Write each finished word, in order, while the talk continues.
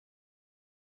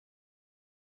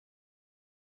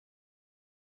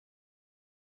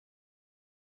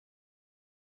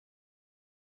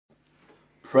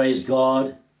Praise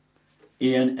God.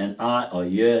 Ian and I are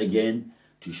here again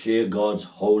to share God's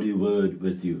holy word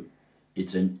with you.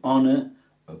 It's an honor,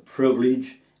 a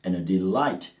privilege, and a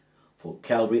delight for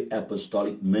Calvary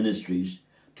Apostolic Ministries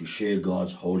to share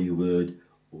God's holy word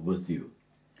with you.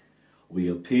 We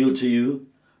appeal to you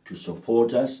to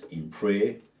support us in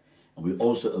prayer, and we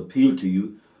also appeal to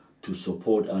you to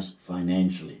support us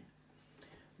financially.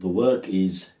 The work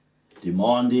is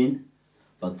demanding,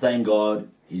 but thank God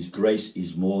His grace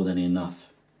is more than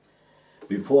enough.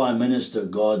 Before I minister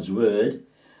God's word,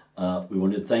 we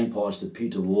want to thank Pastor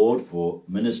Peter Ward for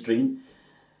ministering.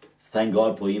 Thank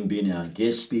God for him being our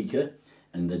guest speaker.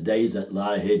 And the days that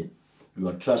lie ahead, we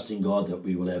are trusting God that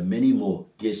we will have many more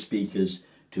guest speakers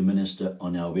to minister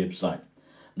on our website.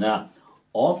 Now,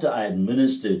 after I had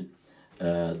ministered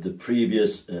the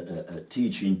previous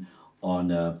teaching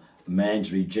on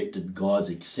man's rejected, God's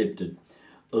accepted,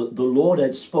 the Lord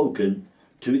had spoken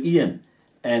to Ian.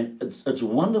 And it's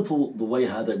wonderful the way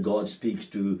how that God speaks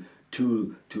to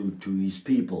his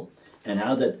people and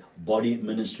how that body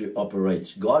ministry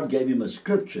operates. God gave him a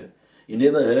scripture. He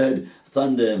never heard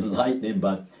thunder and lightning,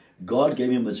 but God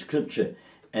gave him a scripture.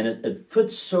 And it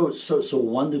fits so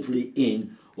wonderfully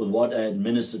in with what I had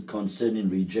ministered concerning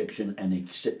rejection and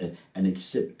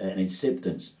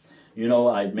acceptance. You know,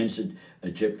 I had mentioned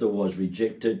Jephthah was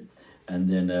rejected and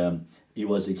then he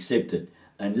was accepted.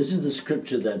 And this is the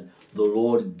scripture that the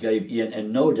Lord gave Ian,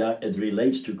 and no doubt it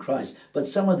relates to Christ, but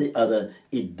some of the other,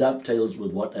 it dovetails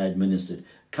with what I administered.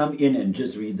 Come in and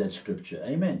just read that scripture.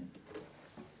 Amen.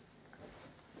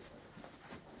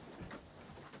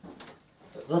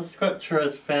 This scripture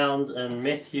is found in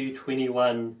Matthew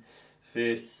 21,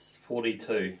 verse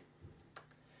 42.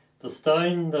 The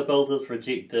stone the builders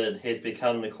rejected has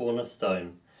become the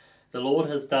cornerstone. The Lord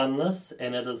has done this,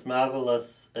 and it is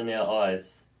marvelous in our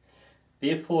eyes.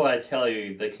 Therefore I tell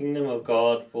you, the kingdom of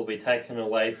God will be taken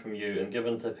away from you and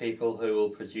given to people who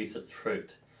will produce its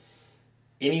fruit.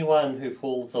 Anyone who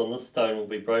falls on this stone will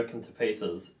be broken to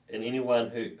pieces, and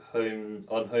anyone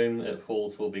on whom it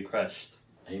falls will be crushed.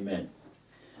 Amen.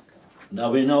 Now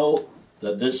we know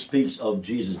that this speaks of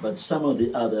Jesus, but some of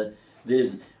the other,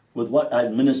 with what I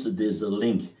administered, there's a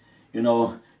link. You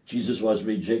know, Jesus was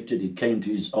rejected. He came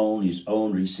to his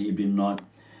own received him not.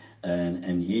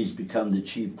 And he's become the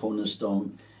chief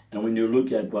cornerstone. And when you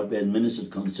look at what we administered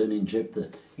concerning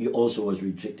Jephthah, he also was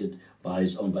rejected by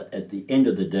his own. But at the end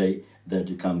of the day, they're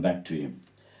to come back to him.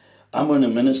 I'm going to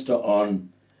minister on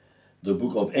the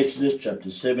book of Exodus, chapter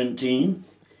 17,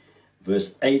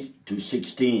 verse 8 to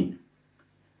 16.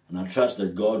 And I trust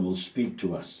that God will speak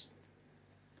to us.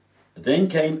 Then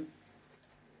came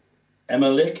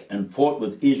Amalek and fought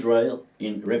with Israel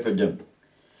in Rephidim.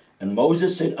 And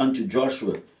Moses said unto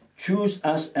Joshua, Choose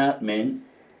us out men,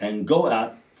 and go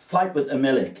out, fight with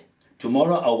Amalek.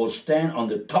 Tomorrow I will stand on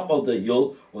the top of the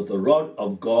hill with the rod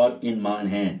of God in mine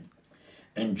hand.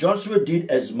 And Joshua did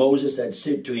as Moses had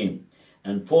said to him,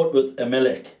 and fought with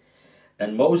Amalek.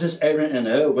 And Moses, Aaron, and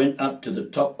Hur went up to the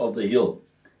top of the hill.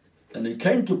 And it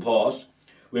came to pass,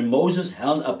 when Moses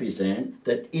held up his hand,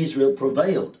 that Israel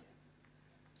prevailed.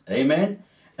 Amen.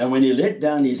 And when he let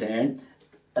down his hand,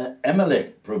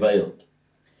 Amalek prevailed.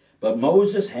 But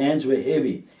Moses' hands were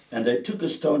heavy, and they took a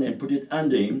stone and put it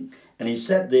under him, and he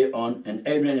sat thereon, and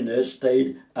Aaron and Hur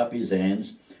stayed up his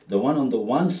hands, the one on the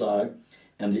one side,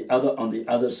 and the other on the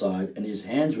other side, and his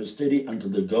hands were steady unto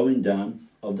the going down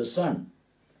of the sun.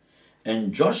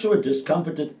 And Joshua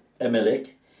discomfited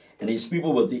Amalek and his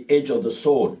people with the edge of the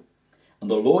sword. And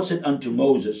the Lord said unto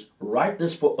Moses, Write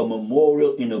this for a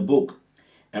memorial in a book,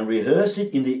 and rehearse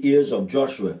it in the ears of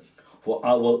Joshua, for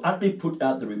I will utterly put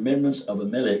out the remembrance of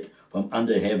Amalek from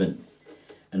under heaven.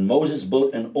 And Moses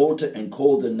built an altar and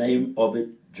called the name of it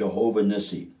Jehovah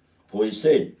Nissi. For he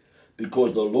said,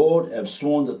 Because the Lord hath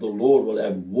sworn that the Lord will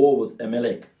have war with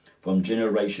Amalek from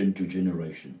generation to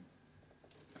generation.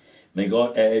 May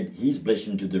God add his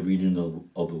blessing to the reading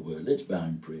of the word. Let's bow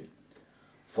in prayer.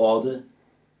 Father,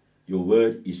 your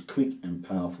word is quick and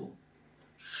powerful,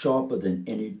 sharper than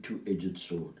any two-edged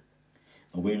sword.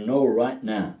 And we know right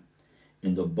now,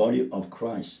 in the body of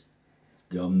Christ,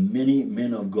 there are many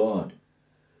men of God,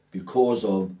 because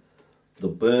of the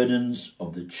burdens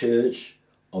of the church,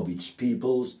 of its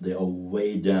peoples, they are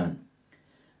way down.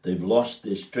 They've lost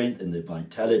their strength and their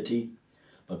vitality.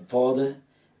 But Father,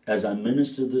 as I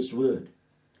minister this word,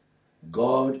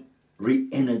 God,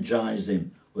 re-energize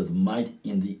them with might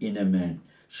in the inner man.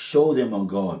 Show them, O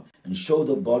God, and show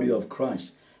the body of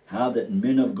Christ how that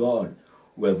men of God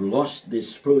who have lost their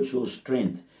spiritual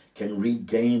strength can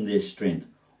regain their strength,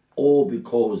 all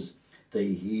because they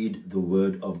heed the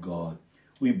word of God.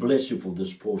 We bless you for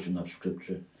this portion of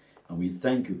Scripture, And we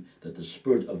thank you that the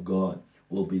Spirit of God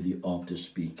will be the after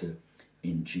speaker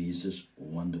in Jesus'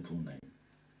 wonderful name.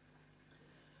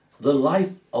 The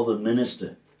life of a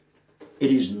minister,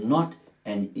 it is not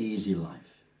an easy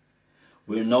life.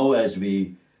 We know as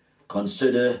we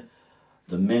consider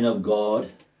the men of God,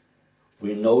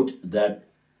 we note that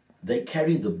they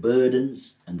carry the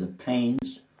burdens and the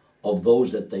pains of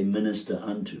those that they minister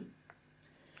unto.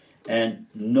 And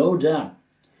no doubt,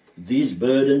 these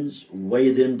burdens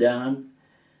weigh them down.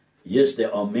 Yes,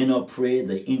 there are men of prayer.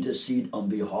 They intercede on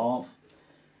behalf.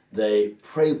 They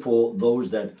pray for those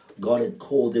that God had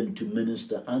called them to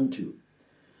minister unto.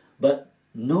 But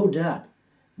no doubt,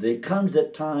 there comes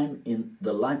that time in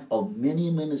the life of many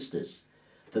ministers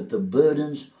that the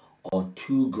burdens are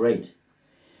too great.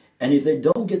 And if they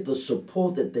don't get the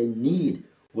support that they need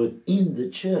within the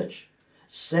church,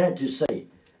 sad to say,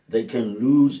 they can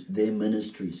lose their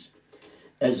ministries.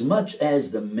 As much as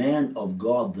the man of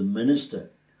God, the minister,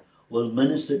 will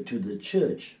minister to the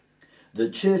church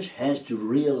has to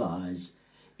realize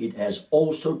it has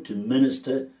also to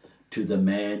minister to the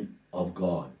man of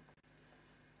God.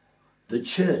 The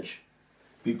church,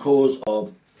 because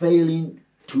of failing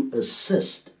to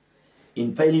assist,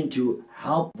 in failing to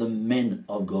help the men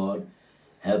of God,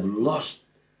 have lost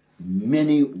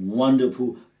many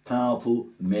wonderful, powerful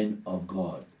men of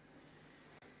God.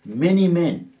 Many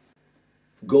men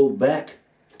go back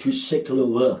to secular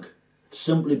work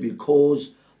simply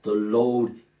because the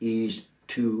load is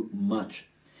too much.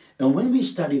 And when we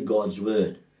study God's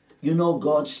word, you know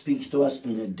God speaks to us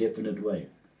in a definite way.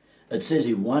 It says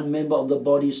if one member of the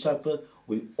body suffer,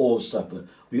 we all suffer.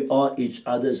 We are each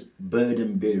other's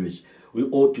burden bearers. We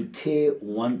ought to care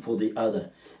one for the other.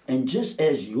 And just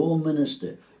as your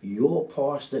minister, your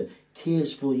pastor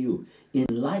cares for you, in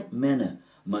like manner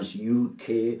must you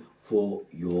care for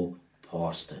your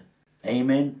pastor.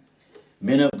 Amen.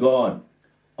 Men of God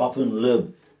often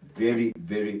live very,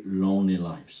 very lonely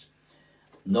lives.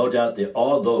 No doubt there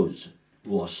are those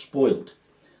who are spoiled.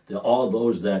 There are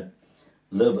those that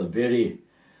live a very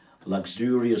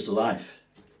luxurious life.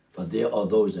 But there are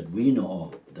those that we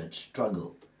know of that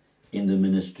struggle in the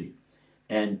ministry.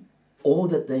 And all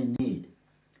that they need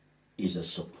is a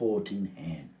supporting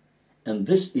hand. And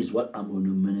this is what I'm going to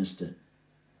minister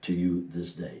to you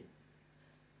this day.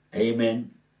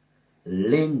 Amen.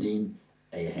 Lending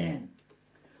a hand.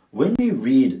 When we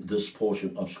read this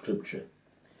portion of Scripture,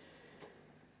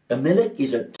 Amalek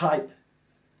is a type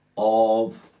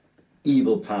of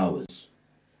evil powers.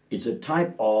 It's a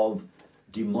type of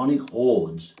demonic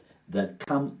hordes that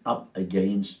come up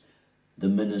against the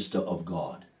minister of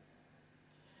God.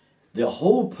 Their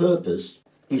whole purpose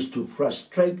is to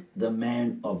frustrate the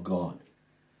man of God.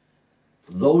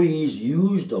 Though he is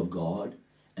used of God,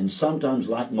 and sometimes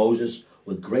like Moses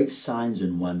with great signs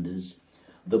and wonders,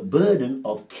 the burden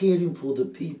of caring for the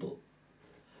people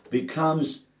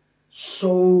becomes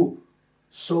so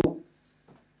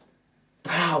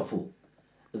powerful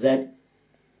that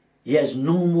he has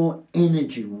no more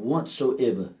energy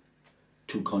whatsoever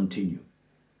to continue.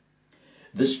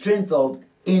 The strength of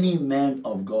any man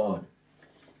of God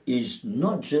is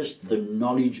not just the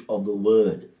knowledge of the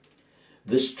word.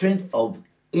 The strength of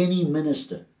any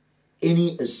minister,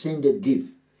 any ascended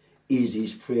gift, is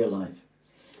his prayer life.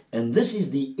 And this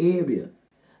is the area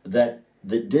that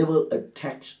the devil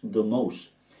attacks the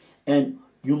most. And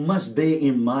you must bear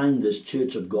in mind this,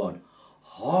 Church of God.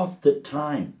 Half the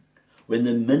time when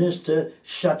the minister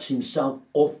shuts himself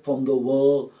off from the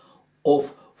world,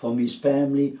 off from his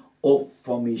family, off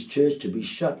from his church to be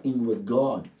shut in with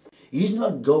God, he's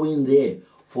not going there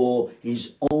for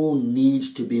his own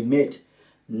needs to be met.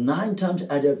 9 times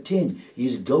out of 10,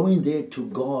 he's going there to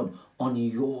God on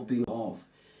your behalf.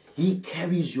 He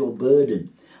carries your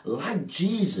burden. Like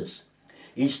Jesus,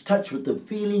 he's touched with the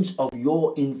feelings of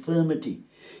your infirmity.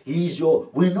 We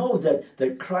know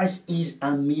that Christ is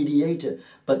a mediator,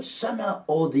 but somehow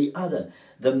or the other,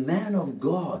 the man of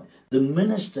God, the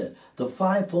minister, the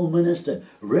fivefold minister,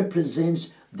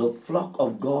 represents the flock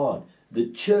of God, the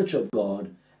church of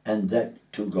God, and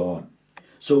that to God.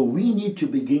 So we need to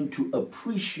begin to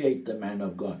appreciate the man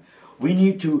of God. We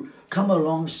need to come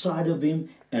alongside of him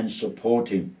and support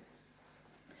him.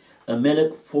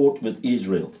 Amalek fought with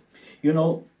Israel. You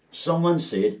know, someone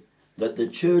said that the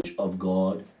church of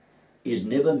God is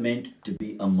never meant to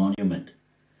be a monument.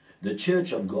 The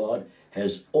church of God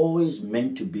has always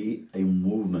meant to be a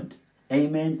movement.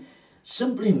 Amen.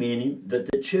 Simply meaning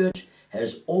that the church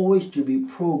has always to be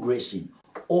progressing,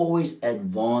 always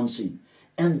advancing.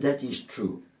 And that is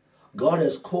true. God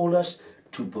has called us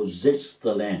to possess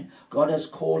the land. God has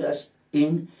called us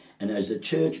in, and as a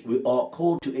church we are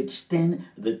called to extend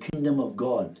the kingdom of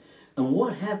God. And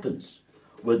what happens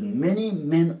with many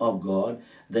men of God?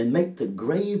 They make the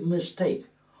grave mistake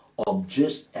of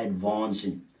just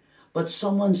advancing. But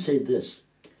someone said this: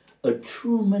 a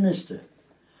true minister,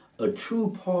 a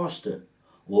true pastor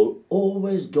will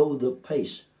always go the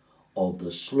pace of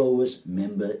the slowest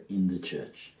member in the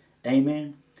church.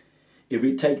 Amen. If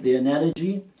we take the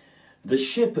analogy, the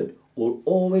shepherd will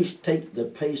always take the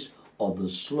pace of the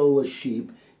slower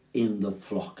sheep in the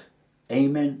flock.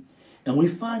 Amen. And we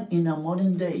find in our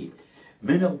modern day,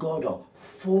 men of God are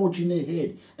forging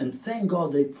ahead. And thank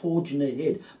God they're forging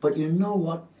ahead. But you know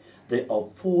what? They are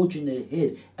forging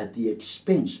ahead at the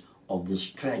expense of the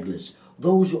stragglers,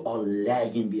 those who are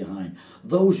lagging behind,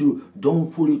 those who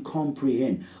don't fully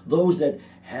comprehend, those that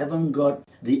haven't got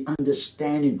the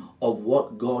understanding of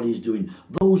what God is doing,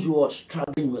 those who are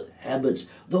struggling with habits,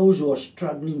 those who are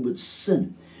struggling with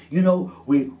sin. You know,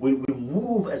 we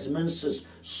move as ministers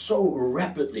so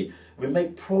rapidly. We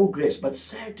make progress, but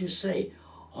sad to say,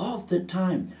 half the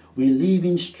time we're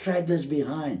leaving stragglers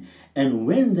behind. And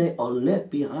when they are left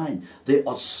behind, they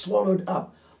are swallowed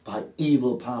up by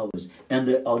evil powers, and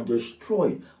they are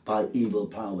destroyed by evil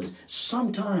powers.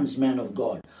 Sometimes, man of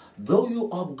God, though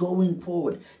you are going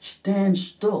forward, stand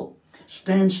still.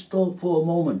 Stand still for a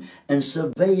moment and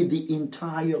survey the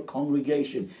entire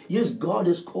congregation. Yes, God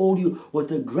has called you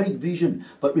with a great vision,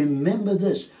 but remember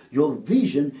this: your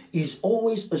vision is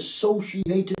always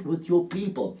associated with your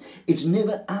people. It's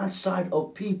never outside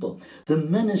of people. The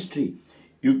ministry,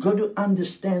 you've got to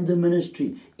understand the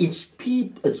ministry. It's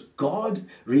God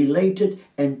related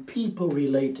and people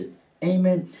related.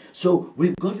 Amen. So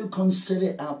we've got to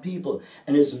consider our people.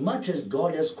 And as much as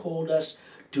God has called us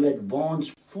to advance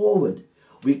forward,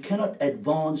 we cannot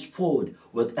advance forward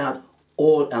without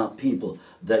all our people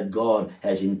that God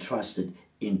has entrusted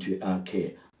into our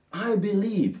care. I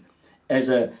believe, as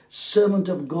a servant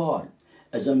of God,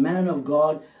 as a man of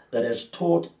God that has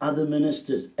taught other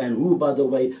ministers, and who, by the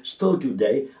way, still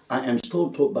today, I am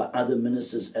still taught by other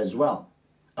ministers as well.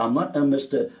 I'm not a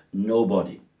Mr.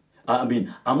 Nobody. I'm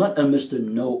not a Mr.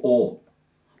 Know-all,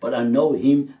 but I know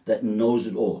him that knows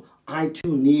it all. I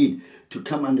too need to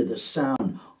come under the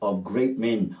sound of great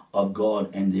men of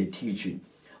God and their teaching.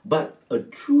 But a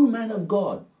true man of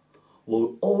God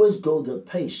will always go the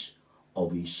pace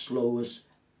of his slowest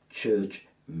church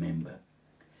member.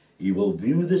 He will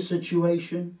view the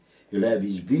situation, he'll have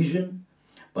his vision,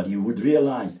 but he would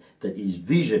realize that his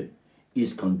vision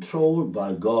is controlled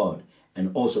by God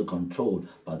and also controlled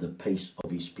by the pace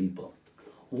of his people.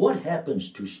 What happens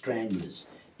to stragglers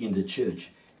in the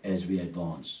church as we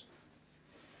advance?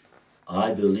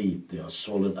 I believe they are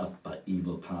swallowed up by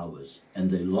evil powers, and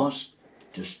they lost,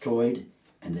 destroyed,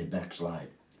 and they backslide.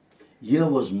 Here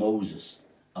was Moses,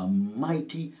 a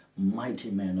mighty, mighty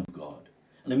man of God.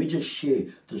 Let me just share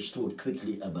this thought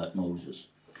quickly about Moses.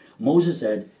 Moses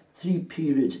had 3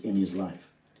 periods in his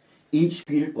life. Each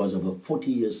period was of a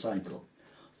 40-year cycle.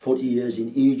 40 years in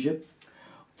Egypt,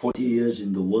 40 years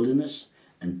in the wilderness,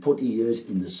 and 40 years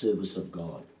in the service of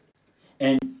God.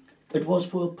 And it was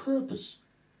for a purpose.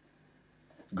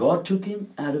 God took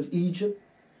him out of Egypt,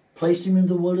 placed him in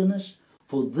the wilderness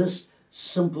for this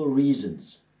simple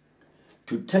reasons: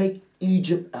 to take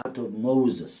Egypt out of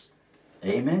Moses.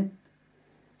 Amen?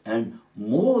 And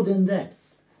more than that,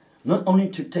 not only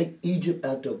to take Egypt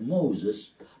out of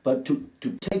Moses, but to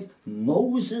take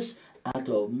Moses out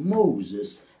of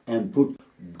Moses and put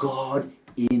God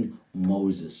in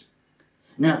Moses.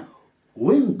 Now,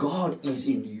 when God is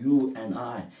in you and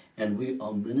I, and we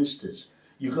are ministers,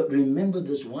 you got to remember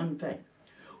this one fact.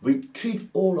 We treat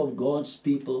all of God's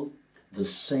people the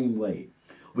same way.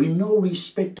 We no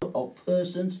respecter of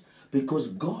persons, because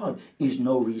God is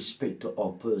no respecter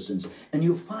of persons. And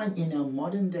you find in our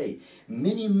modern day,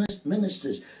 many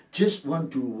ministers just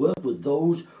want to work with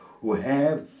those who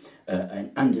have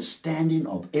an understanding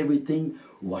of everything,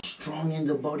 who are strong in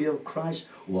the body of Christ,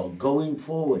 who are going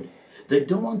forward. They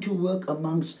don't want to work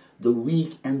amongst the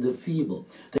weak and the feeble.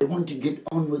 They want to get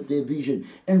on with their vision,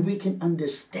 and we can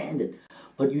understand it.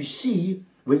 But you see,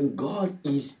 when God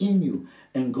is in you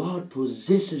and God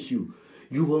possesses you,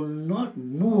 you will not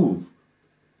move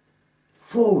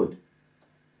forward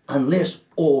unless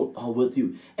all are with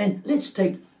you. And let's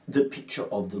take the picture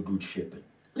of the Good Shepherd.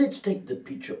 Let's take the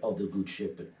picture of the Good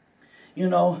Shepherd. You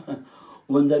know,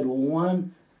 when that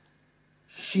one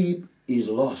sheep is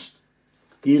lost,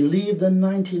 he'll leave the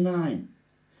 99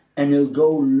 and he'll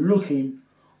go looking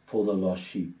for the lost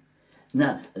sheep.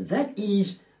 Now, that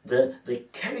is the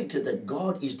character that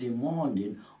God is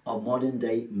demanding of modern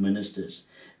day ministers.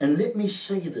 And let me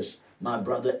say this, my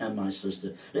brother and my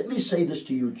sister. Let me say this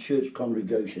to you, church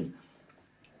congregation.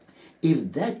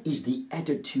 If that is the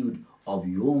attitude of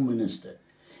your minister,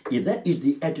 if that is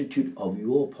the attitude of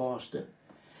your pastor,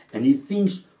 and he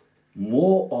thinks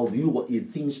more of you what he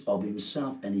thinks of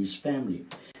himself and his family,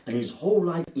 and his whole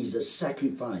life is a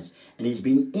sacrifice, and he's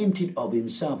been emptied of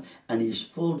himself and he's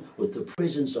filled with the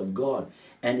presence of God,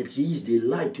 and it's his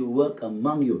delight to work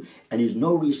among you, and he's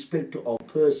no respecter of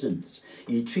persons,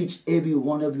 he treats every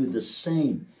one of you the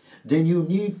same, then you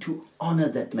need to honor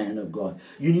that man of God.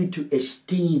 You need to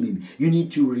esteem him. You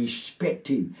need to respect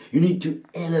him. You need to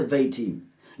elevate him.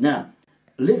 Now,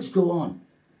 let's go on.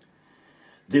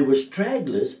 There were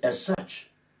stragglers as such,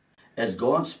 as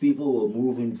God's people were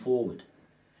moving forward.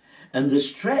 And the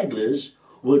stragglers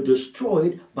were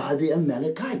destroyed by the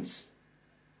Amalekites.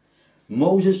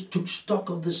 Moses took stock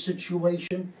of the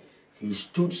situation. He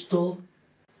stood still,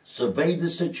 surveyed the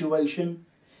situation,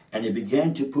 and he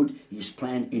began to put his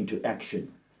plan into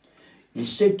action. He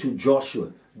said to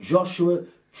Joshua, Joshua,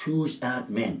 choose out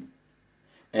men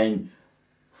and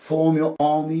form your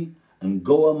army and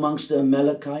go amongst the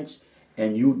Amalekites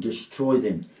and you destroy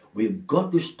them. We've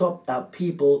got to stop our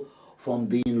people from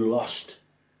being lost.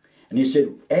 And he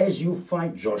said, as you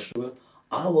fight, Joshua,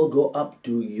 I will go up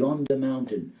to yonder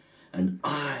mountain and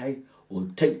I will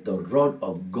take the rod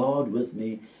of God with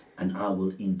me and I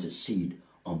will intercede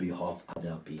on behalf of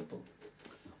our people.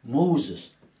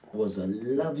 Moses was a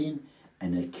loving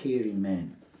and a caring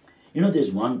man. You know,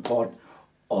 there's one part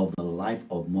of the life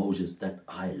of Moses that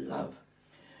I love.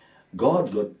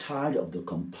 God got tired of the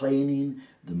complaining,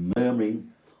 the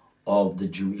murmuring of the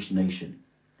Jewish nation.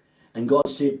 And God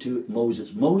said to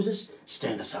Moses, Moses,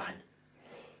 stand aside.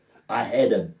 I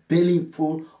had a belly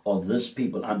full of this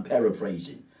people. I'm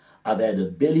paraphrasing. I've had a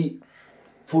belly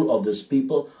full of this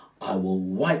people. I will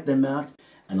wipe them out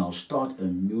and I'll start a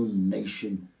new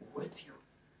nation with you.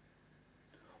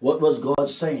 What was God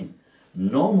saying?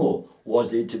 No more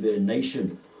was there to be a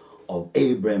nation of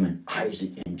Abraham and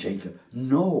Isaac and Jacob.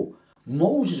 No,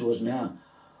 Moses was now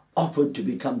offered to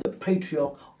become the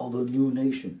patriarch of a new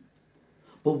nation.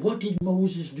 But what did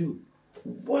Moses do?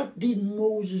 What did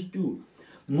Moses do?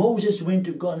 Moses went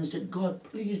to God and said, God,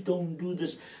 please don't do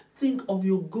this. Think of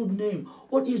your good name.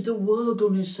 What is the world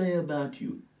going to say about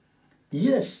you?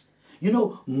 Yes, you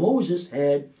know, Moses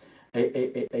had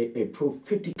a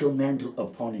prophetical mantle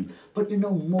upon him. But you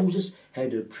know, Moses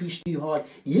had a priestly heart.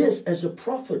 Yes, as a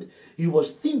prophet, he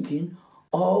was thinking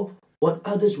of what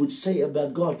others would say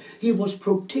about God. He was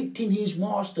protecting his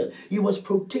master. He was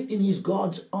protecting his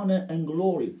God's honor and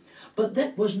glory. But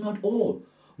that was not all.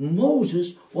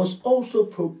 Moses was also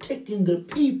protecting the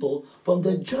people from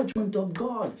the judgment of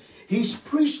God. His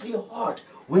priestly heart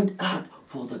went out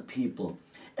for the people.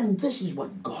 And this is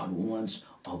what God wants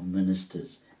of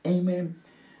ministers. Amen.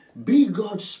 Be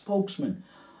God's spokesman.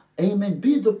 Amen.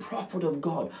 Be the prophet of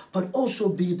God, but also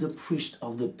be the priest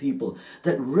of the people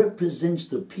that represents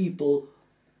the people,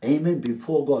 amen,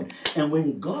 before God. And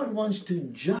when God wants to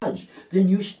judge, then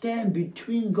you stand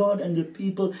between God and the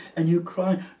people and you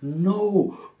cry,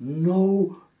 no,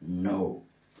 no, no.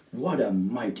 What a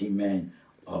mighty man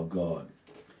of God.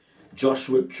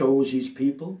 Joshua chose his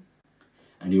people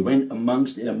and he went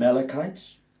amongst the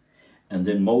Amalekites. And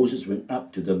then Moses went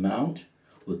up to the mount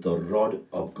with the rod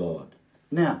of God.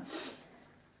 Now,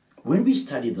 when we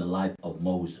study the life of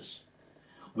Moses,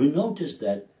 we notice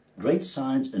that great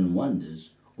signs and wonders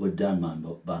were done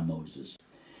by Moses.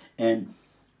 And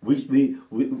we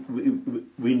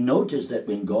notice that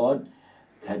when God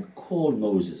had called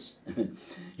Moses,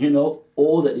 you know,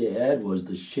 all that he had was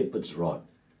the shepherd's rod.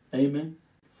 Amen.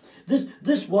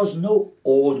 This was no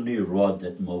ordinary rod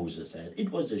that Moses had.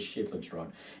 It was a shepherd's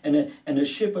rod. And a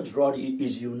shepherd's rod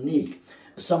is unique.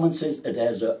 Someone says it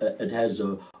has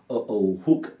a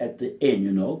hook at the end,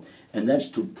 you know, and that's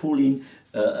to pull in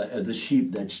the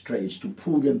sheep that strays, to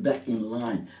pull them back in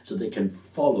line so they can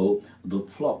follow the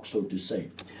flock, so to say.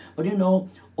 But you know,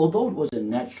 although it was a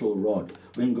natural rod,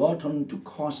 when God told him to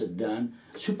cast it down,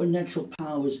 supernatural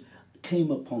powers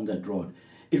came upon that rod.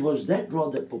 It was that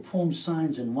rod that performed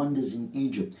signs and wonders in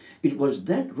Egypt. It was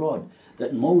that rod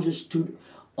that Moses stood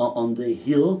on the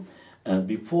hill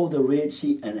before the Red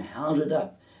Sea and held it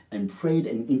up and prayed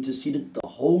and interceded the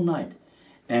whole night.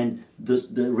 And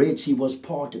the Red Sea was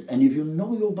parted. And if you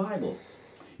know your Bible,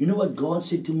 you know what God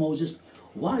said to Moses?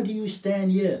 Why do you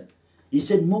stand here? He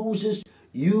said, Moses,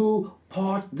 you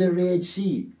part the Red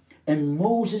Sea. And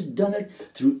Moses done it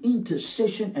through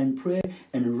intercession and prayer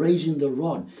and raising the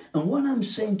rod. And what I'm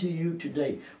saying to you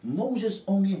today, Moses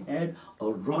only had a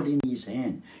rod in his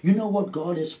hand. You know what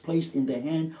God has placed in the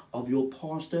hand of your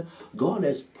pastor? God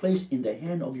has placed in the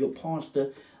hand of your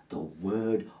pastor the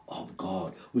word of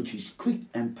God, which is quick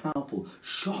and powerful,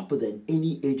 sharper than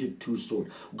any edged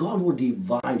two-sword. God will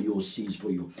divide your seas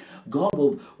for you. God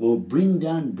will bring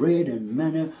down bread and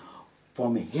manna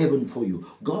from heaven for you.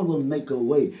 God will make a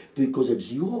way, because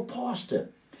it's your pastor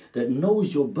that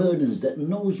knows your burdens, that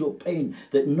knows your pain,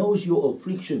 that knows your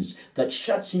afflictions, that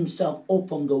shuts himself off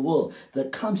from the world,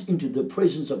 that comes into the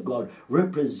presence of God,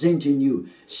 representing you,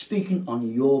 speaking on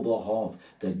your behalf,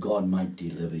 that God might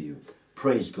deliver you.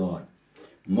 Praise God.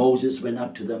 Moses went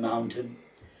up to the mountain,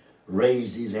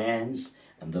 raised his hands,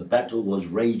 and the battle was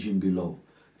raging below.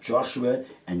 Joshua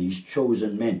and his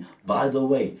chosen men. By the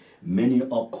way, many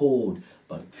are called,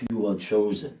 but few are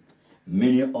chosen.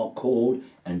 Many are called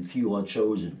and few are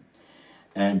chosen.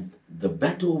 And the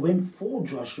battle went for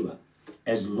Joshua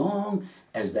as long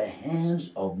as the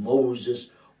hands of Moses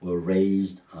were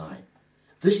raised high.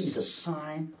 This is a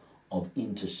sign of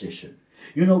intercession.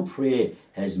 You know, prayer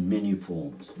has many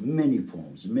forms, many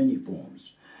forms, many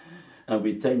forms. And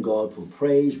we thank God for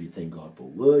praise, we thank God for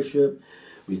worship,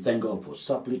 we thank God for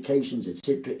supplications,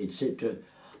 etc., etc.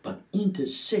 But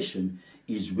intercession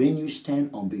is when you stand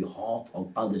on behalf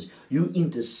of others. You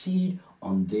intercede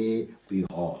on their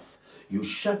behalf. You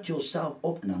shut yourself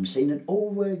off, and I'm saying it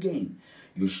over again.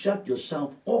 You shut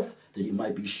yourself off that you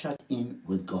might be shut in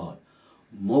with God.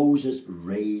 Moses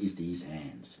raised his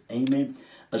hands. Amen.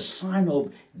 A sign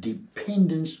of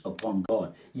dependence upon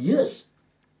God. Yes,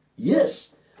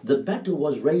 yes, the battle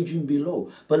was raging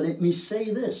below. But let me say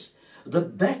this. The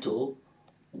battle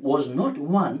was not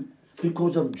won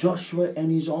because of Joshua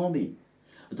and his army.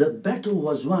 The battle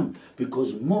was won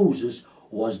because Moses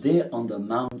was there on the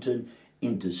mountain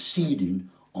interceding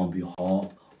on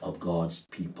behalf of God's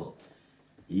people.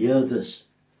 Hear this.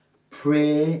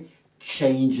 Prayer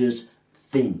changes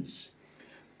things.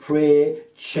 Prayer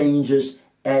changes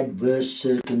adverse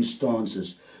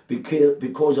circumstances.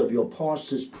 Because of your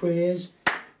pastor's prayers,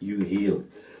 you healed.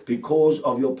 Because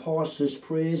of your pastor's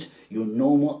prayers, you're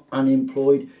no more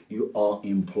unemployed, you are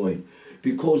employed.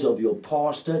 Because of your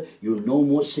pastor, you're no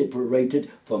more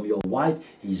separated from your wife.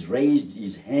 He's raised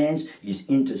his hands, he's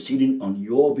interceding on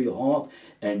your behalf,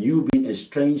 and you being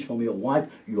estranged from your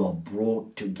wife, you are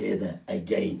brought together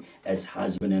again as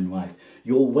husband and wife.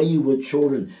 Your wayward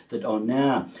children that are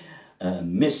now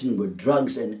messing with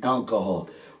drugs and alcohol,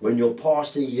 when your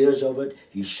pastor hears of it,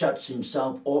 he shuts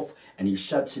himself off and he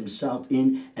shuts himself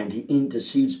in and he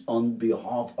intercedes on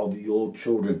behalf of your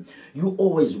children. You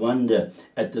always wonder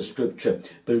at the scripture,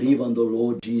 believe on the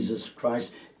Lord Jesus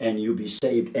Christ and you'll be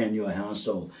saved and your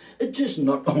household. It's just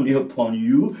not only upon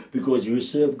you because you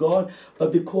serve God,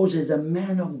 but because there's a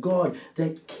man of God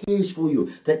that cares for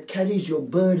you, that carries your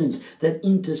burdens, that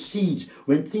intercedes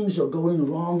when things are going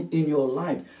wrong in your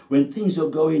life, when things are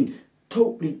going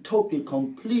totally,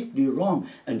 completely wrong,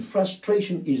 and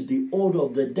frustration is the order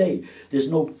of the day.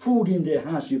 There's no food in their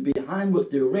house. You're behind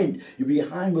with the rent. You're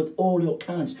behind with all your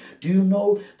accounts. Do you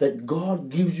know that God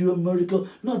gives you a miracle,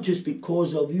 not just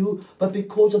because of you, but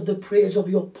because of the prayers of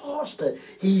your pastor?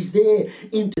 He's there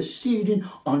interceding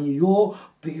on your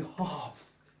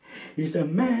behalf. He's a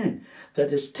man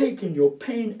that has taken your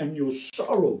pain and your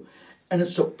sorrow, and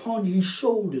it's upon his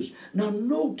shoulders. Now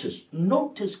notice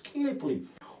carefully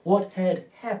what had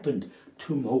happened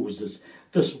to Moses,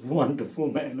 this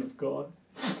wonderful man of God.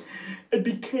 It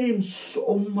became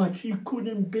so much, he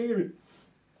couldn't bear it.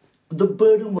 The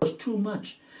burden was too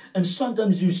much. And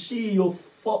sometimes you see your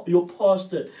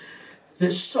pastor,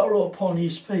 there's sorrow upon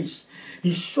his face.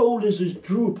 His shoulders is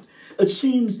drooped. It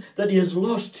seems that he has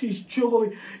lost his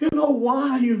joy. You know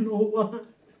why?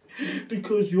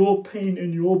 Because your pain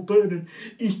and your burden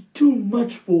is too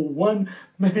much for one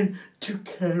man to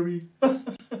carry.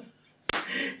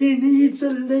 He needs a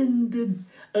lending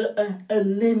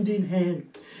hand.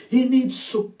 He needs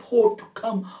support to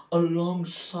come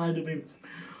alongside of him.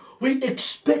 We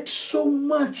expect so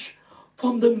much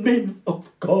from the men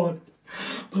of God,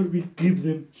 but we give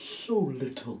them so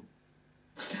little.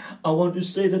 I want to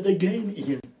say that again,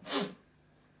 Ian.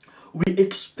 We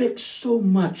expect so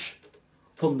much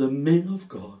from the men of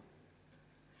God,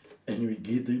 and we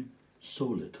give them so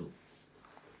little.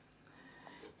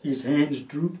 His hands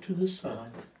drooped to the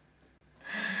side.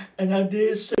 And I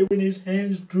dare say when his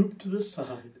hands drooped to the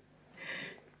side,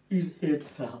 his head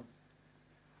fell.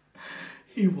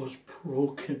 He was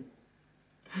broken.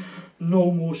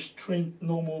 No more strength,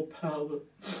 no more power.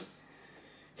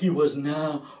 He was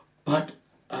now but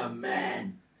a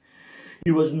man.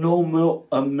 He was no more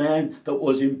a man that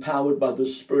was empowered by the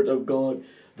Spirit of God.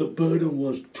 The burden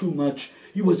was too much.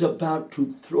 He was about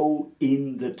to throw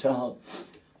in the towel.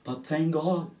 But thank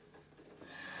God,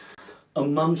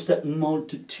 amongst that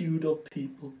multitude of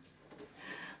people,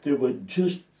 there were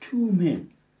just 2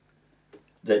 men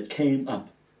that came up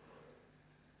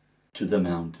to the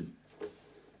mountain.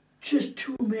 Just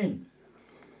 2 men.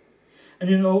 And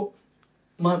you know,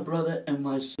 my brother and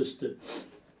my sister,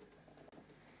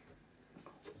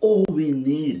 all we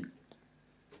need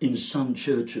in some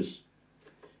churches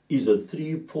is a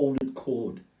 3-folded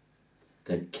cord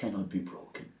that cannot be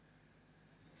broken.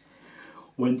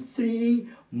 When 3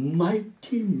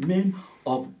 mighty men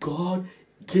of God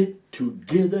get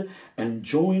together and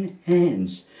join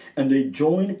hands, and they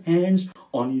join hands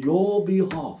on your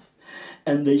behalf,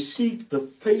 and they seek the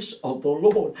face of the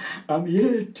Lord, I'm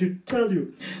here to tell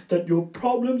you that your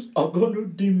problems are going to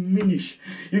diminish.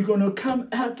 You're going to come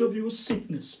out of your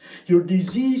sickness. Your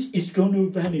disease is going to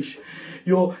vanish.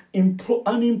 Your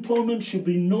unemployment should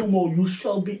be no more. You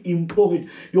shall be employed.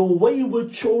 Your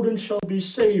wayward children shall be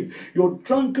saved. Your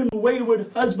drunken,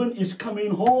 wayward husband is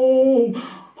coming home,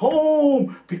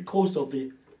 because of there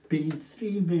being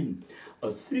 3 men, a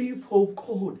 3-fold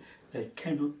cord that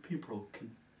cannot be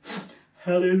broken.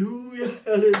 Hallelujah,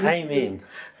 hallelujah. Amen.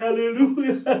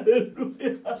 Hallelujah,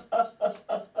 hallelujah.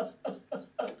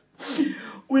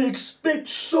 We expect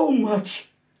so much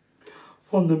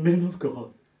from the men of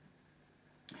God,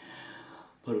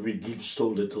 but we give so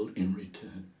little in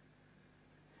return.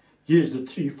 Here's the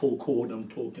 3-fold cord I'm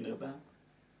talking about.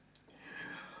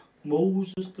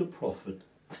 Moses the prophet.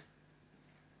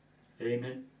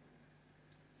 Amen.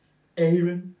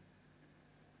 Aaron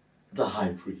the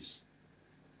high priest.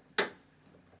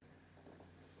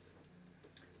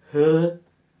 Her,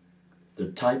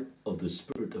 the type of the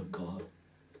Spirit of God.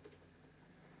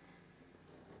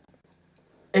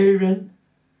 Aaron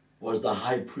was the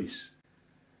high priest,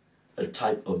 a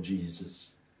type of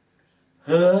Jesus.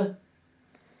 Her,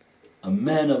 a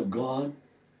man of God,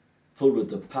 full with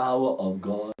the power of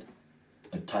God,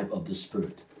 a type of the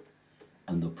Spirit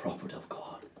and the prophet of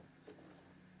God.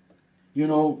 You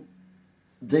know,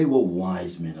 they were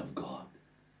wise men of God.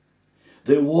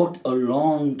 They walked a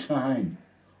long time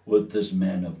with this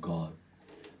man of God.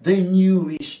 They knew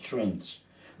his strengths.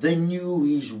 They knew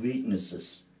his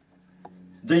weaknesses.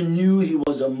 They knew he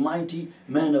was a mighty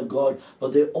man of God,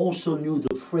 but they also knew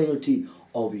the frailty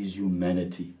of his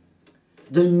humanity.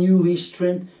 They knew his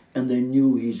strength and they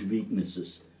knew his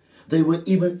weaknesses. They were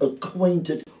even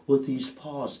acquainted with his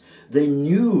past. They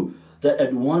knew that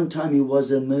at one time he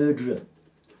was a murderer,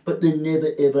 but they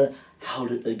never ever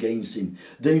held it against him.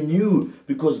 They knew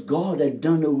because God had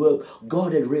done a work.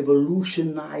 God had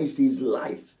revolutionized his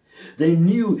life. They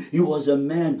knew he was a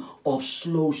man of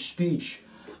slow speech.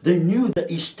 They knew that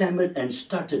he stammered and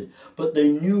stuttered, but they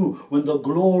knew when the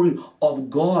glory of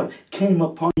God came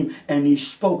upon him and he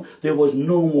spoke, there was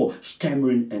no more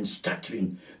stammering and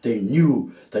stuttering. They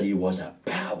knew that he was a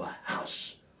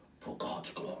powerhouse for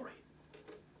God's glory.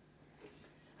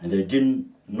 And they did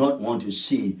not want to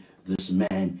see this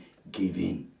man give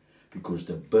in because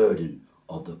the burden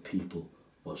of the people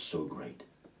was so great.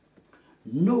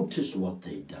 Notice what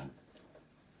they'd done.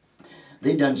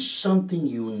 They'd done something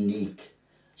unique,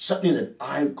 something that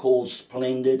I call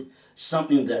splendid,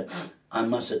 something that I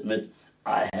must admit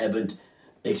I haven't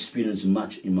experienced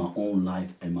much in my own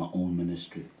life and my own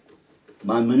ministry.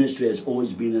 My ministry has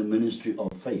always been a ministry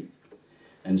of faith.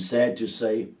 And sad to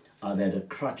say, I've had a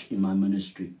crutch in my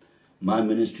ministry. My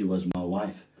ministry was my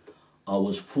wife. I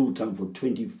was full-time for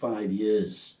 25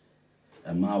 years.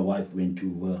 And my wife went to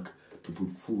work to put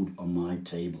food on my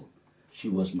table. She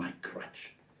was my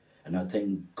crutch. And I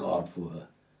thank God for her.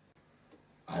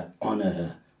 I honor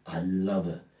her. I love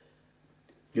her.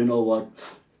 You know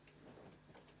what?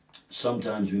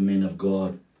 Sometimes we men of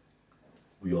God,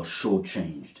 we are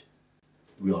shortchanged.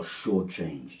 We are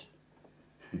shortchanged.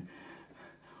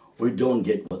 We don't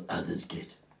get what others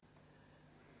get.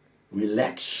 We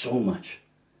lack so much.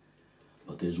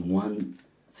 But there's one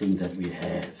thing that we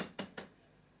have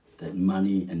that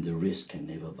money and the rest can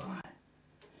never buy.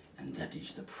 And that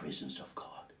is the presence of God.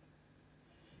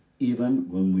 Even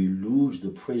when we lose the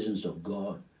presence of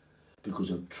God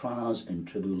because of trials and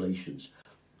tribulations,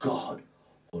 God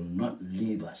will not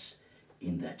leave us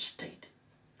in that state.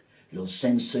 He'll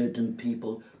send certain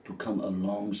people to come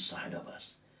alongside of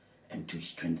us and to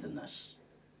strengthen us.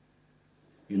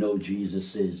 You know, Jesus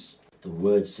says, the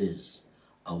word says,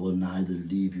 I will neither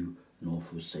leave you nor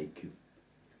forsake you.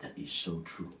 That is so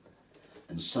true.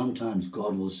 And sometimes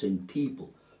God will send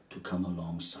people to come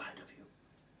alongside of you.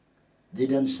 They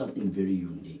done something very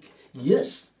unique.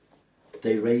 Yes,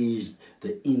 they raised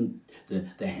the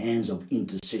hands of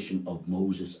intercession of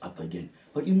Moses up again.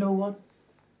 But you know what?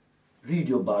 Read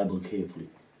your Bible carefully.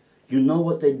 You know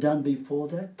what they'd done before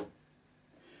that?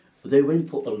 They went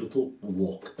for a little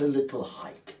walk, a little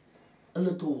hike. A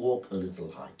little walk, a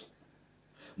little hike.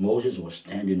 Moses was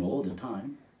standing all the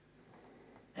time.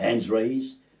 Hands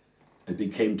raised. It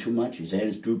became too much. His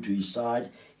hands drooped to his side.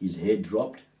 His head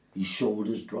dropped. His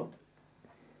shoulders dropped.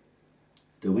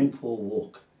 They went for a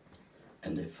walk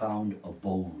and they found a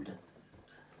boulder.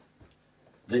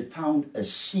 They found a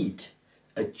seat,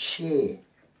 a chair,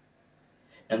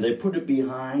 and they put it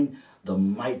behind the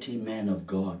mighty man of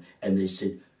God. And they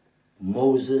said,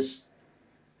 Moses,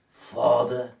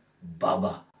 Father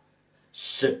Baba,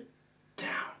 sit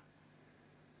down.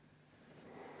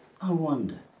 I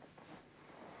wonder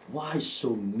why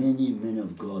so many men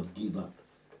of God give up.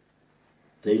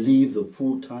 They leave the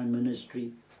full-time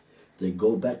ministry. They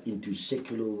go back into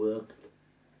secular work.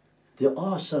 There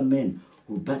are some men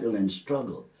who battle and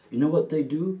struggle. You know what they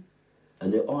do?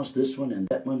 And they ask this one and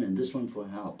that one and this one for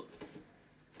help.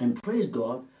 And praise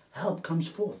God, help comes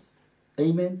forth.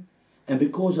 Amen. And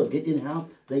because of getting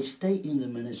help, they stay in the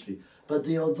ministry. But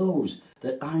there are those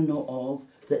that I know of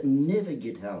that never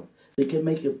get help. They can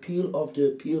make appeal after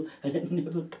appeal and it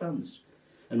never comes.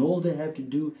 And all they have to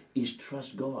do is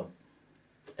trust God.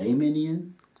 Amen,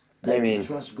 Ian? They have to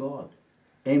trust God.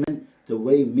 Amen. The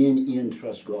way me and Ian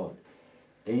trust God.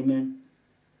 Amen.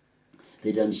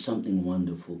 They done something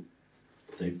wonderful.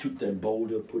 They took that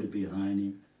boulder, put it behind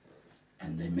him,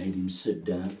 and they made him sit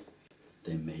down.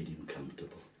 They made him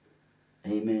comfortable.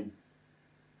 Amen.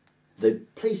 They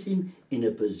placed him in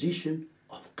a position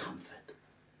of comfort.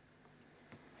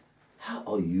 How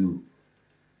are you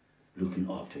looking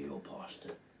after your pastor?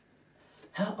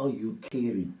 How are you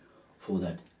caring for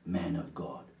that man of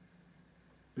God?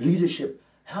 Leadership,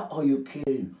 how are you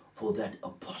caring for that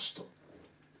apostle?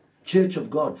 Church of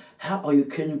God, how are you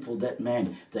caring for that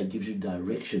man that gives you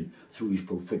direction through his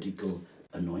prophetical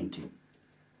anointing?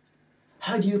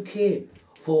 How do you care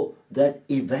for that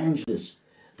evangelist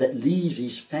that leaves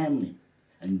his family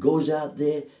and goes out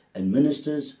there and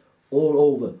ministers all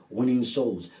over, winning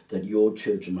souls that your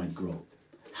church might grow?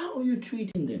 How are you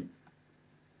treating them?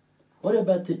 What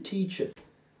about the teacher?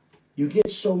 You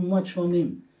get so much from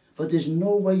him, but there's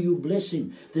no way you bless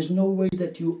him. There's no way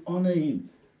that you honor him.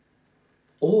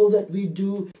 All that we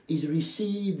do is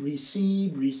receive,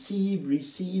 receive, receive,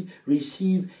 receive,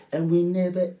 receive, and we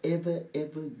never, ever,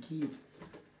 ever give.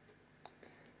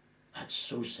 That's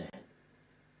so sad.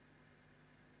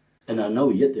 And I know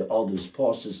yet there are those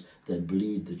pastors that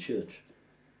bleed the church.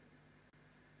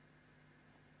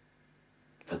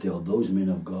 But there are those men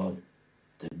of God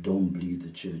that don't bleed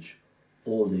the church.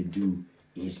 All they do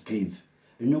is give.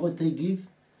 You know what they give?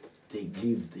 They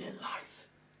give their life.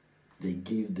 They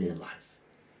give their life.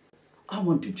 I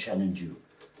want to challenge you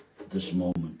this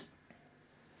moment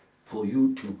for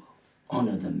you to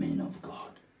honor the men of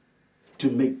God,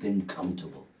 to make them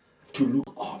comfortable, to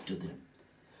look after them.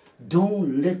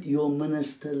 Don't let your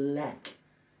minister lack.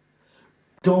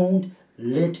 Don't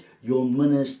let your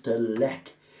minister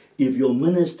lack. If your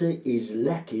minister is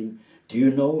lacking, do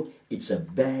you know it's a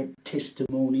bad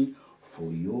testimony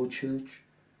for your church?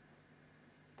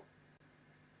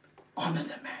 Honor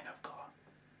the man of God.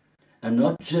 And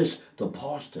not just the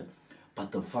pastor,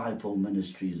 but the fivefold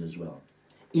ministries as well.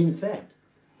 In fact,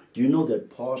 do you know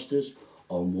that pastors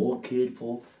are more cared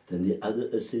for than the other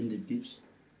ascended gifts?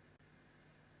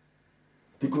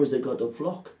 Because they got a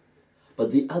flock.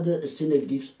 But the other ascended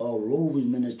gifts are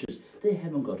roving ministers. They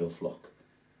haven't got a flock.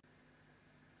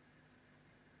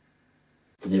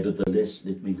 Nevertheless,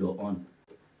 let me go on.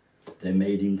 They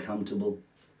made him comfortable.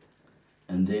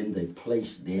 And then they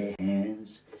placed their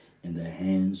hands in the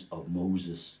hands of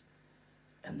Moses.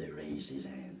 And they raised his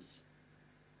hands.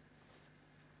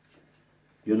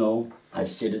 You know, I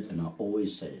said it and I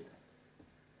always say it.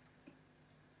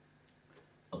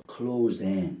 A closed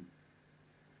hand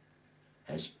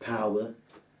has power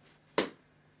to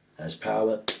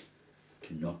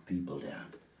knock people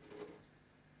down.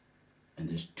 And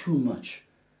there's too much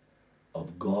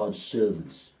of God's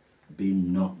servants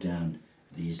being knocked down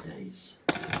these days.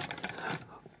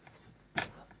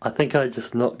 I think I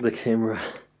just knocked the camera.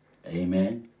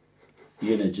 Amen.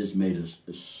 Ian has just made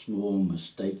a small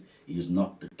mistake. He's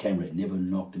knocked the camera. It never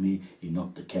knocked me. He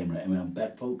knocked the camera. Am I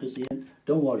back focused, Ian?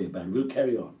 Don't worry about it. We'll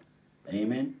carry on.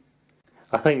 Amen.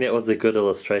 I think that was a good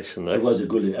illustration, though. It was a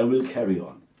good, and we'll carry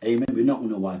on. Amen. We're not going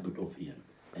to wipe it off, Ian.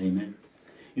 Amen.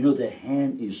 You know, the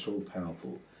hand is so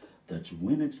powerful that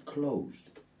when it's closed,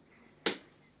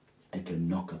 it can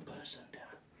knock a person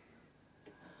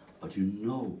down. But you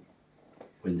know,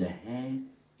 when the hand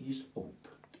is opened,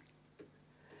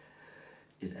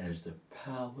 it has the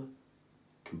power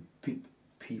to pick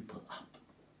people up.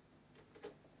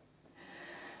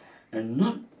 And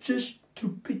not just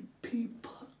to pick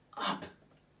people up,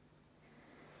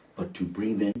 but to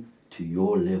bring them to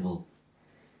your level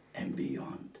and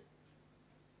beyond.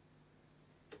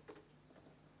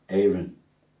 Aaron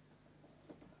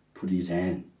put his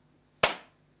hand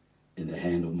in the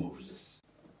hand of Moses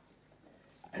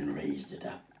and raised it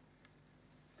up.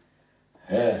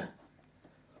 Hur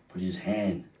put his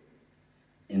hand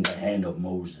in the hand of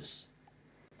Moses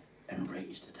and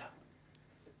raised it up.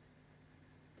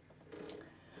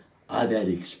 I've had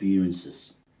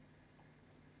experiences,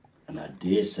 and I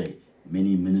dare say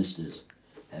many ministers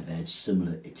have had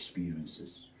similar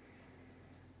experiences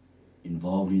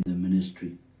involved in the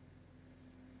ministry,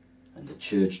 and the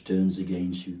church turns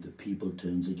against you, the people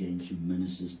turns against you,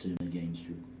 ministers turn against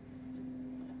you.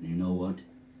 And you know what?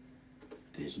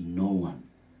 There's no one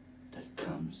that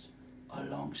comes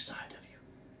alongside of you.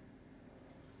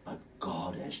 But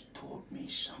God has taught me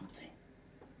something.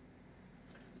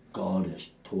 God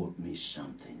has taught me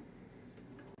something.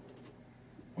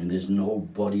 When there's no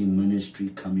body ministry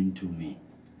coming to me,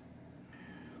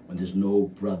 when there's no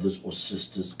brothers or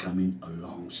sisters coming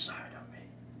alongside of me,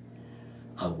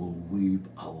 I will weep,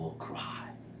 I will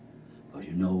cry. But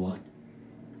you know what?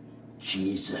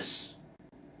 Jesus,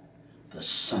 the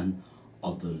Son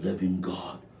of the living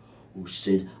God, who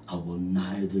said, I will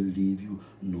neither leave you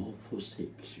nor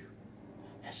forsake you,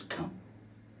 has come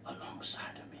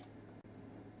alongside of me.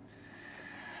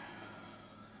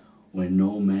 When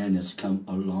no man has come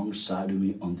alongside of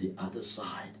me on the other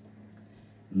side,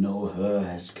 no Hur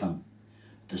has come.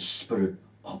 The Spirit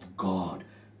of God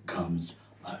comes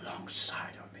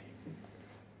alongside of me.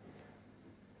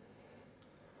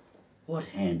 What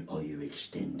hand are you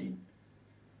extending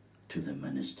to the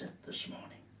minister this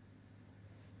morning?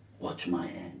 Watch my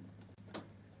hand.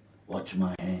 Watch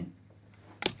my hand.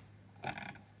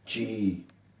 G-R-A-C-E.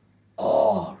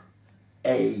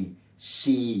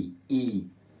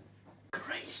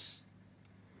 Grace.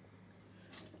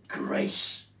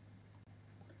 Grace.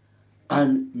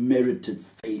 Unmerited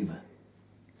favor.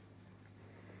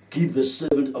 Give the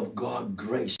servant of God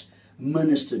grace.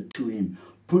 Minister to him.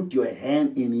 Put your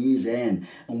hand in his hand.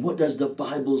 And what does the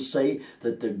Bible say?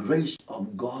 That the grace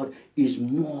of God is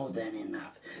more than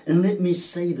enough. And let me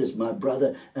say this, my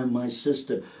brother and my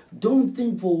sister. Don't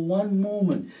think for one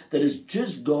moment that it's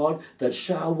just God that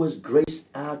showers grace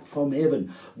out from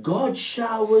heaven. God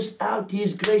showers out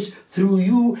his grace through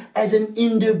you as an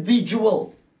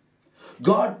individual.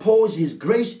 God pours his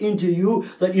grace into you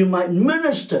that you might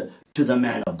minister to the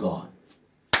man of God.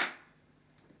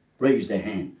 Raise the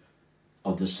hand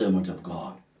of the servant of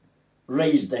God.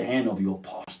 Raise the hand of your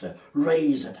pastor.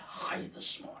 Raise it high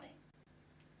this morning.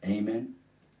 Amen.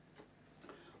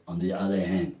 On the other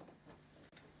hand,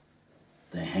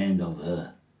 the hand of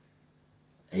Hur.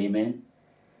 Amen.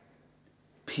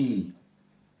 P-O-W-E-R.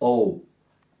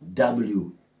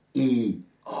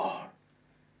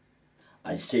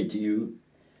 I said to you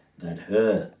that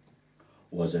Hur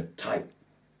was a type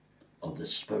of the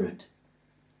Spirit.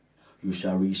 You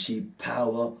shall receive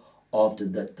power after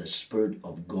that the Spirit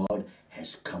of God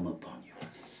has come upon you.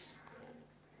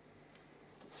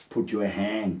 Put your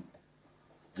hand,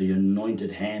 the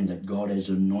anointed hand that God has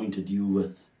anointed you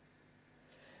with,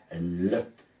 and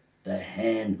lift the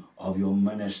hand of your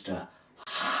minister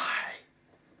high.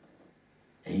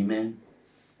 Amen.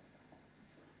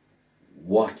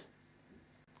 What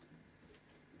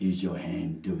is your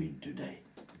hand doing today?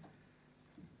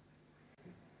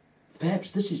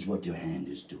 Perhaps this is what your hand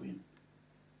is doing.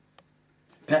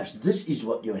 Perhaps this is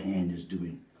what your hand is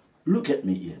doing. Look at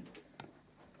me, Ian.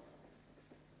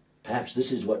 Perhaps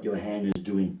this is what your hand is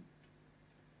doing.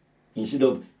 Instead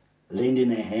of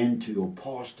lending a hand to your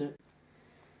pastor,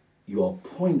 you are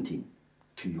pointing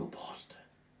to your pastor.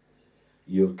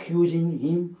 You're accusing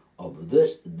him of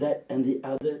this, that, and the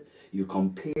other. You're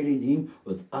comparing him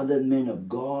with other men of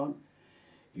God.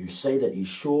 You say that he's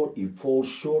short, he falls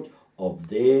short of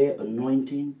their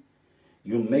anointing.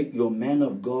 You make your man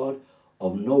of God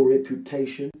of no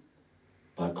reputation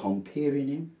by comparing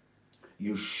him.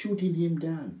 You're shooting him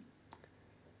down.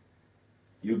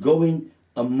 You're going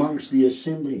amongst the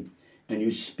assembly and you're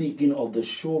speaking of the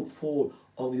shortfall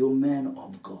of your man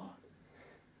of God.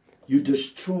 You're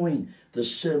destroying the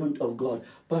servant of God.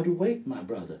 But wait, my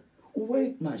brother.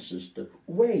 Wait, my sister.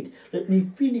 Wait. Let me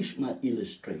finish my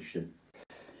illustration.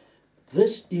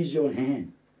 This is your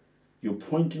hand. You're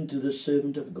pointing to the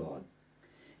servant of God.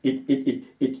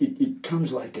 It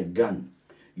comes like a gun.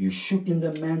 You're shooting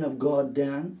the man of God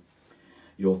down.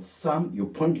 Your thumb, you're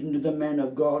pointing to the man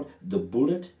of God, the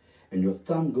bullet, and your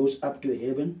thumb goes up to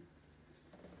heaven.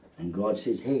 And God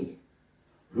says, hey,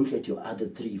 look at your other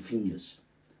 3 fingers.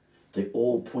 They're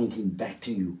all pointing back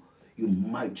to you. you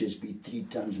might just be 3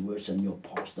 times worse than your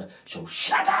pastor. So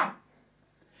shut up!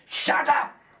 Shut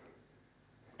up!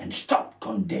 And stop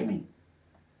condemning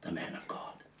the man of God.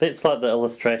 That's like the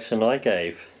illustration I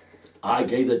gave. I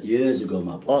gave it years ago,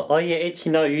 my boy. Oh yeah,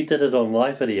 actually no, you did it on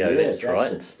my video, Yes, that's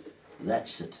right. it.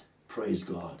 That's it. Praise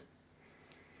God.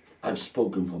 I've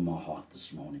spoken from my heart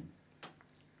this morning.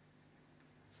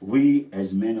 We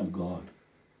as men of God,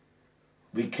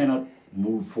 we cannot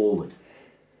move forward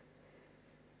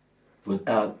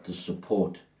without the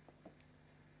support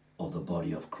of the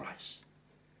body of Christ.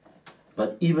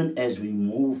 But even as we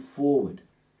move forward,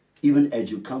 even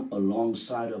as you come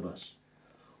alongside of us,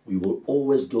 we will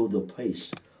always go the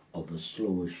pace of the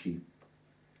slower sheep.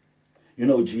 You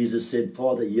know, Jesus said,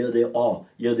 Father, here they are,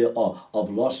 I've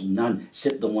lost none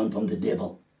except the one from the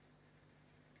devil.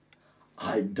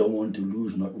 I don't want to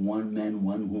lose not one man,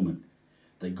 one woman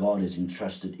that God has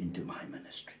entrusted into my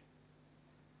ministry.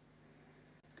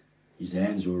 His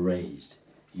hands were raised.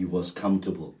 He was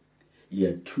comfortable. He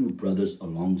had 2 brothers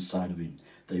alongside of him.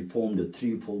 They formed a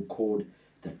 3-fold cord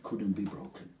that couldn't be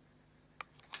broken.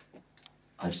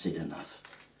 I've said enough.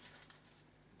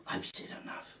 I've said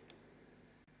enough.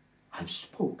 I've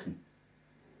spoken.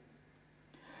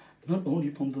 Not only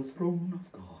from the throne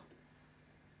of God.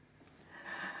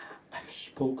 I've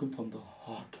spoken from the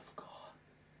heart of God.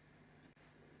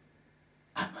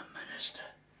 I'm a minister.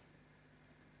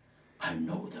 I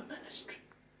know the ministry.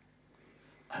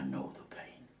 I know the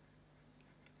pain.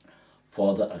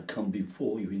 Father, I come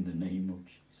before you in the name of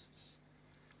Jesus.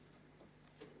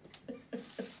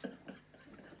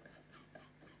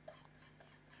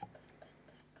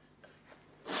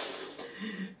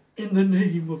 In the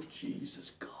name of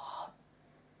Jesus, God.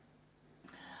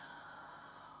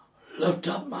 Lift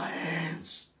up my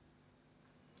hands.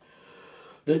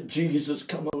 Let Jesus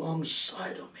come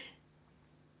alongside of me.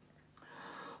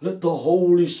 Let the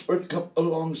Holy Spirit come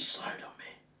alongside of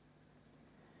me.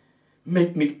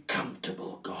 Make me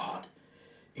comfortable, God,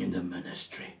 in the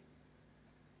ministry.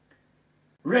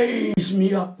 Raise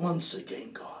me up once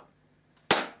again, God,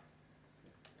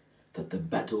 that the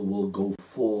battle will go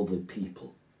for the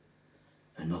people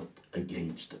and not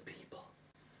against the people.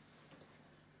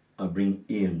 I bring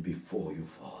Ian before you,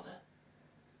 Father.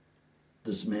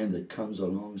 This man that comes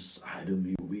alongside of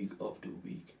me week after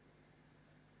week,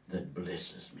 that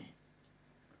blesses me,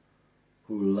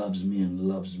 who loves me and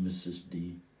loves Mrs.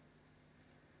 D,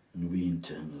 and we in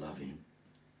turn love him.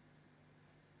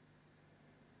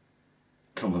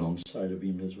 Come alongside of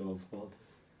him as well, Father.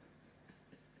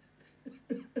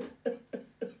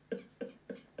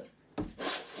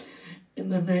 In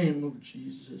the name of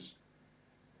Jesus,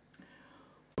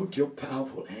 put your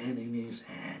powerful hand in his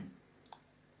hand.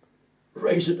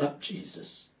 Raise it up,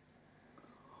 Jesus.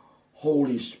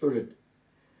 Holy Spirit,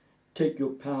 take your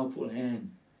powerful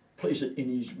hand, place it in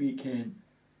his weak hand,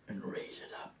 and raise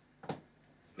it up.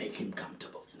 Make him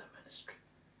comfortable in the ministry.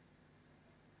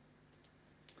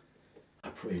 I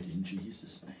pray it in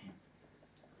Jesus' name.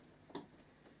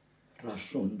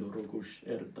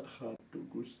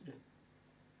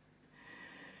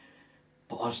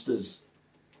 Pastors,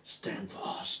 stand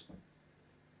fast.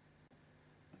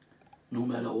 No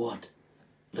matter what.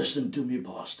 Listen to me,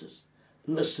 pastors.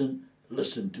 Listen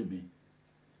to me.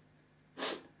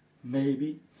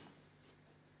 Maybe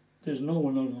there's no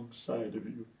one alongside of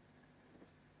you.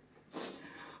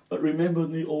 But remember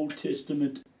in the Old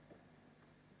Testament,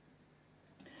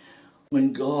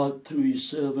 when God, through his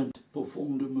servant,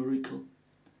 performed a miracle,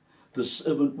 the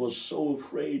servant was so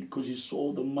afraid because he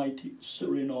saw the mighty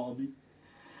Syrian army.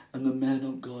 And the man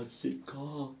of God said,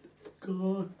 God,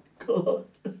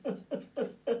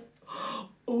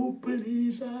 open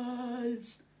his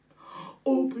eyes.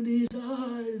 Open his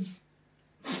eyes.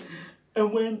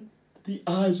 And when the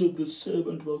eyes of the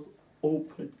servant were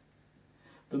opened,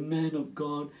 the man of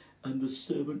God and the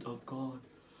servant of God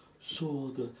saw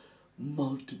the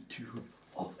multitude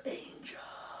of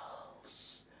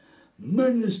angels,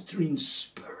 ministering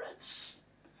spirits,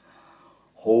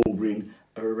 hovering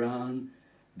around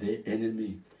their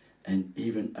enemy and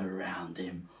even around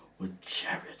them with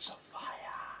chariots of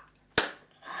fire.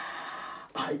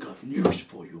 I got news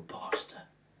for you, Pastor.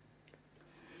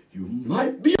 You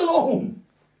might be alone,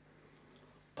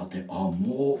 but there are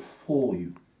more for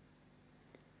you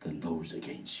than those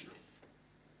against you.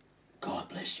 God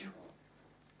bless you.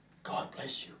 God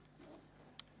bless you.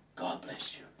 God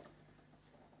bless you.